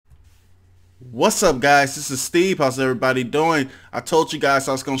What's up, guys? This is Steve. How's everybody doing? I told you guys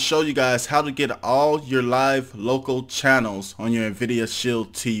I was going to show you guys how to get all your live local channels on your Nvidia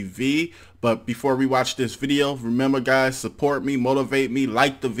Shield TV. But before we watch this video, remember guys, support me, motivate me,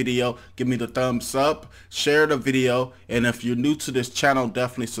 like the video, give me the thumbs up, share the video, and if you're new to this channel,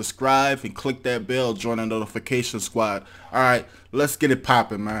 definitely subscribe and click that bell, join the notification squad. Alright, let's get it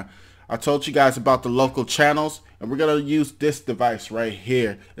popping, man. I told you guys about the local channels, and we're going to use this device right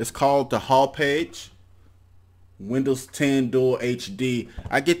here. It's called the HAUPPAUGE Windows 10 Dual HD.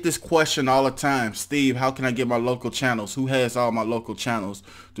 I get this question all the time. Steve, how can I get my local channels? Who has all my local channels?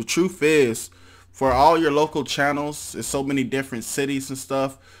 The truth is, for all your local channels, there's so many different cities and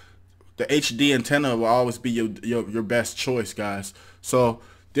stuff, the HD antenna will always be your best choice, guys. So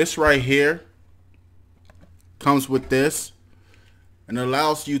this right here comes with this, and it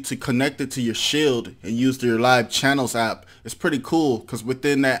allows you to connect it to your Shield and use your live channels app. It's pretty cool because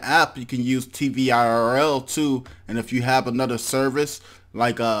within that app you can use TV IRL too, and if you have another service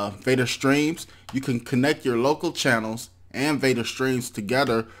like Vader Streams, you can connect your local channels and Vader Streams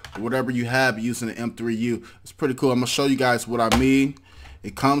together, whatever you have, using the M3U. It's pretty cool. I'm gonna show you guys what I mean.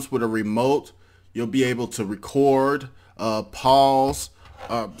 It comes with a remote. You'll be able to record, pause.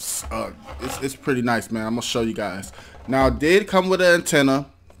 It's pretty nice, man. I'm gonna show you guys. Now, it did come with an antenna,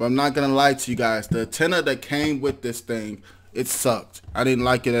 but I'm not gonna lie to you guys. The antenna that came with this thing, it sucked. I didn't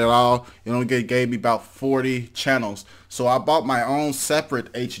like it at all. It only gave me about 40 channels. So I bought my own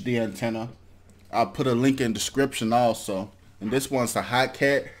separate HD antenna. I'll put a link in the description also. And this one's a Hot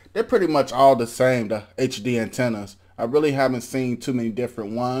Cat. They're pretty much all the same, the HD antennas. I really haven't seen too many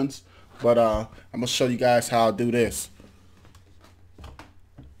different ones, but I'm gonna show you guys how I do this.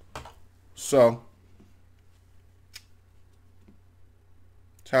 So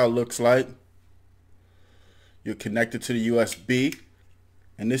that's how it looks like. You're connected to the USB,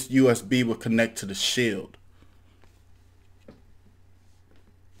 and this USB will connect to the Shield.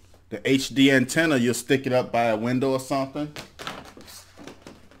 The HD antenna, you'll stick it up by a window or something.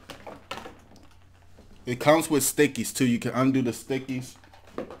 It comes with stickies too. You can undo the stickies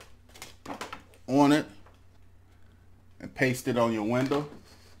on it and paste it on your window.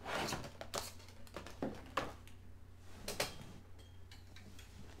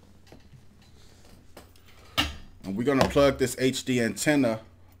 And we're gonna plug this HD antenna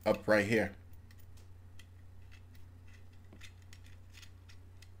up right here.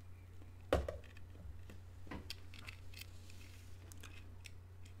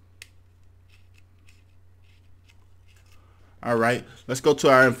 All right, let's go to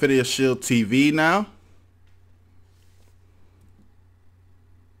our Nvidia Shield TV now.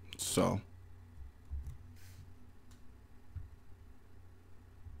 So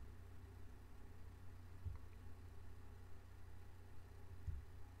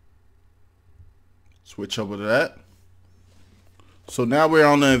switch over to that. So now we're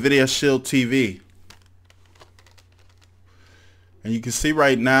on the Nvidia Shield TV. And you can see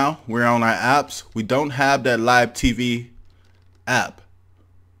right now we're on our apps. We don't have that live TV app,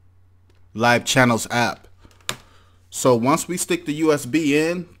 live channels app. So once we stick the USB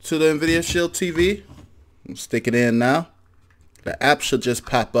in to the Nvidia Shield TV, we'll stick it in now, the app should just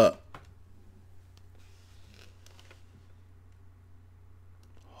pop up.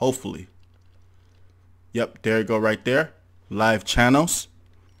 Hopefully. Yep, there you go right there. Live channels.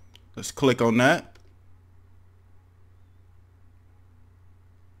 Let's click on that.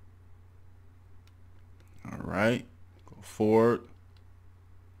 All right, go forward.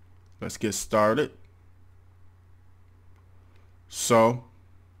 Let's get started. So,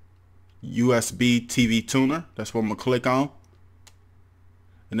 USB TV tuner, that's what I'm gonna click on.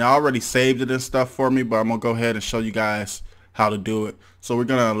 And I already saved it and stuff for me, but I'm gonna go ahead and show you guys how to do it. So we're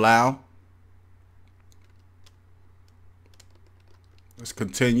gonna allow. Let's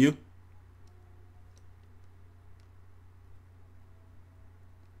continue.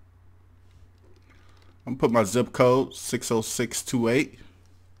 I'm gonna put my zip code 60628.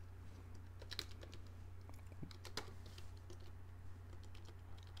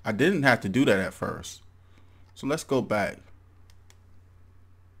 I didn't have to do that at first. So let's go back.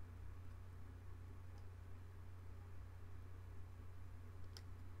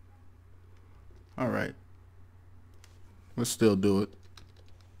 All right. Let's still do it,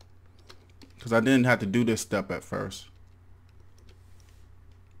 because I didn't have to do this step at first.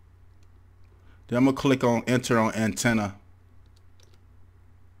 Then I'm going to click on enter on antenna.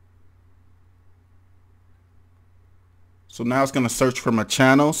 So now it's going to search for my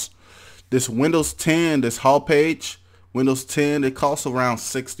channels. This Windows 10, this HAUPPAUGE Windows 10, it costs around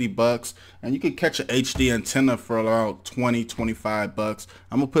 60 bucks, and you can catch an HD antenna for about 20-25 bucks.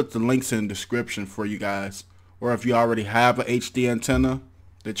 I'm gonna put the links in the description for you guys. Or if you already have an HD antenna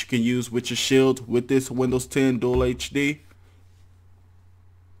that you can use with your Shield with this Windows 10 Dual HD.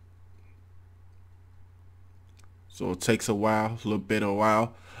 So it takes a while, a little bit of a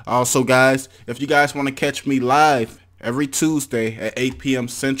while. Also guys, if you guys want to catch me live every Tuesday at 8 p.m.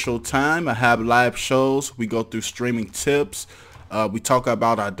 Central Time, I have live shows. We go through streaming tips. We talk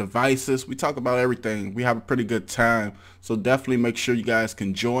about our devices. We talk about everything. We have a pretty good time. So definitely make sure you guys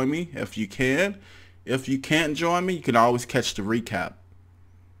can join me if you can. If you can't join me, you can always catch the recap.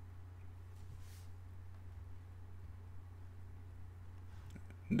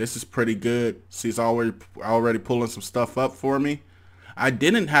 This is pretty good. See, it's already pulling some stuff up for me. I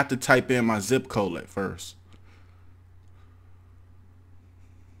didn't have to type in my zip code at first.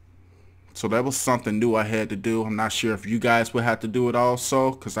 So that was something new I had to do. I'm not sure if you guys would have to do it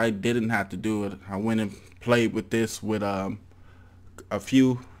also, because I didn't have to do it. I went and played with this with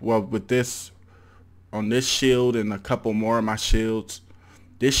with this on this Shield and a couple more of my Shields.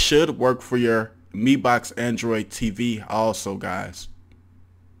 This should work for your Mi Box Android TV also, guys.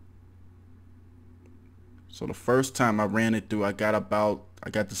 So the first time I ran it through, I got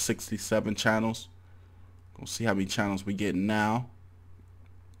the 67 channels. We'll see how many channels we get now.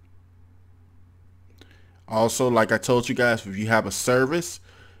 Also, like I told you guys, if you have a service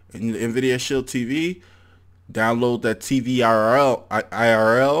in the Nvidia Shield TV, download that TV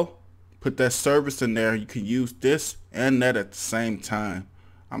IRL, put that service in there. You can use this and that at the same time.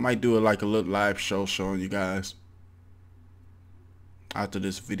 I might do it like a little live show showing you guys after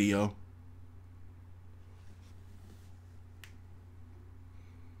this video.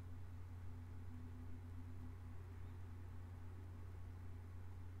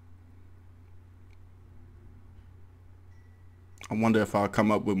 I wonder if I'll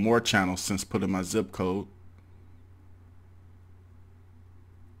come up with more channels since putting my zip code.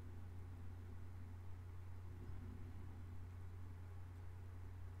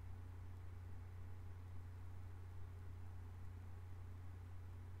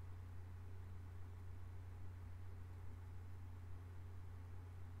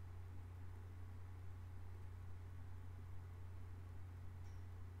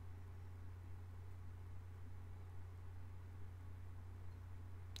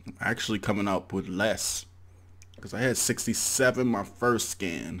 I'm actually coming up with less because I had 67 my first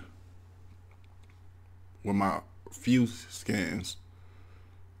scan with my few scans.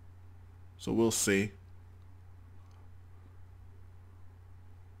 So we'll see.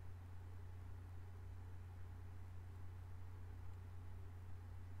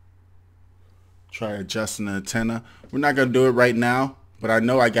 Try adjusting the antenna. We're not gonna do it right now, but I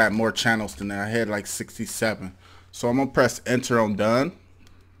know I got more channels than that. I had like 67. So I'm gonna press enter on done.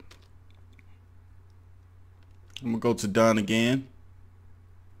 I'm gonna go to done again.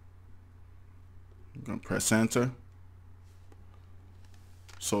 I'm gonna press enter.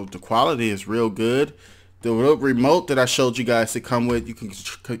 So the quality is real good. The little remote that I showed you guys to come with, you can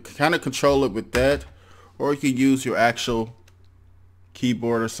kind of control it with that, or you can use your actual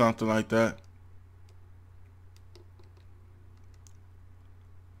keyboard or something like that.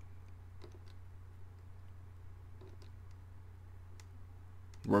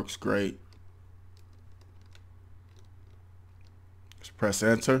 Works great. Just press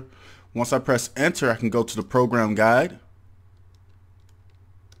enter. Once I press enter, I can go to the program guide.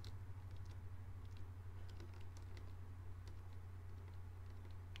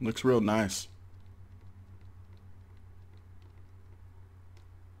 Looks real nice.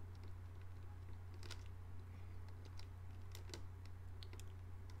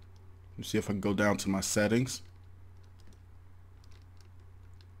 Let me see if I can go down to my settings.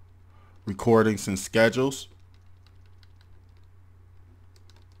 Recordings and schedules.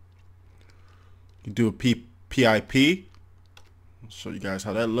 You do a PIP. I'll show you guys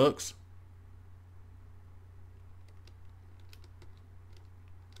how that looks.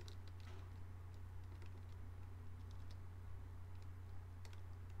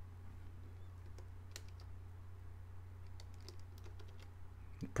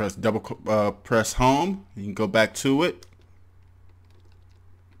 Press press home. You can go back to it.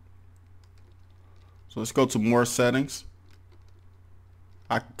 So let's go to more settings.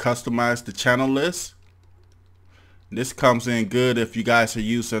 I can customize the channel list. This comes in good if you guys are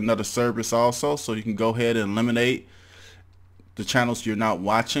using another service also, so you can go ahead and eliminate the channels you're not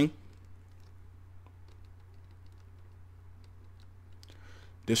watching.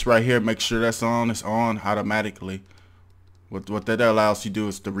 This right here, make sure that's on. It's on automatically. What that allows you to do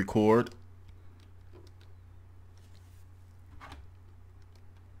is to record.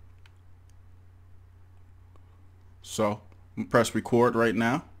 So I'm gonna press record right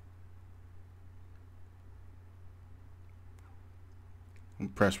now. I'm gonna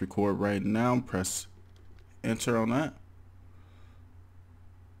press record right now. Press enter on that.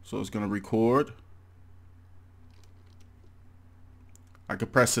 So it's gonna record. I can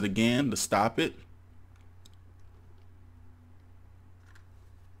press it again to stop it.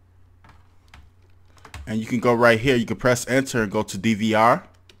 And you can go right here. You can press enter and go to DVR.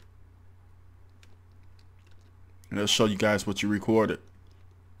 And it'll show you guys what you recorded.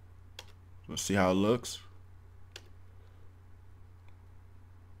 Let's see how it looks.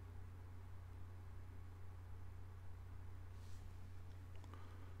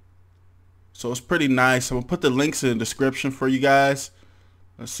 So it's pretty nice. I'm gonna put the links in the description for you guys.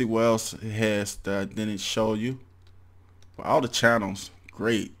 Let's see what else it has that I didn't show you. But all the channels,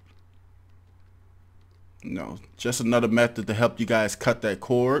 great. You know, just another method to help you guys cut that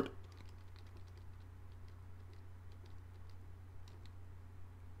cord.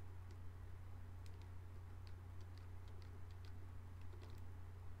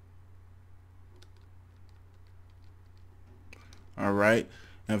 All right.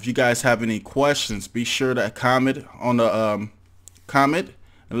 And if you guys have any questions, be sure to comment on the comment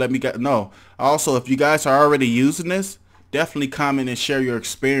and let me know. Also, if you guys are already using this, definitely comment and share your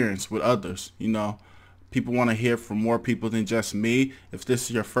experience with others. You know, people want to hear from more people than just me. If this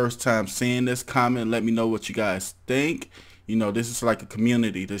is your first time seeing this, comment and let me know what you guys think. You know, this is like a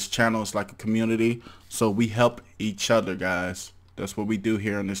community. This channel is like a community. So we help each other, guys. That's what we do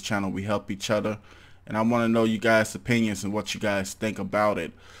here on this channel. We help each other. And I want to know you guys' opinions and what you guys think about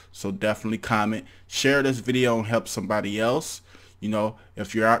it. So definitely comment, share this video and help somebody else. You know,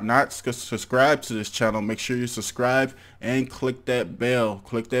 if you're not subscribed to this channel, make sure you subscribe and click that bell.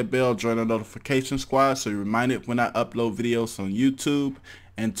 Click that bell, join the notification squad so you're reminded when I upload videos on YouTube.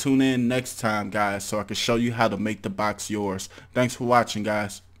 And tune in next time, guys, so I can show you how to make the box yours. Thanks for watching,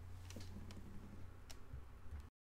 guys.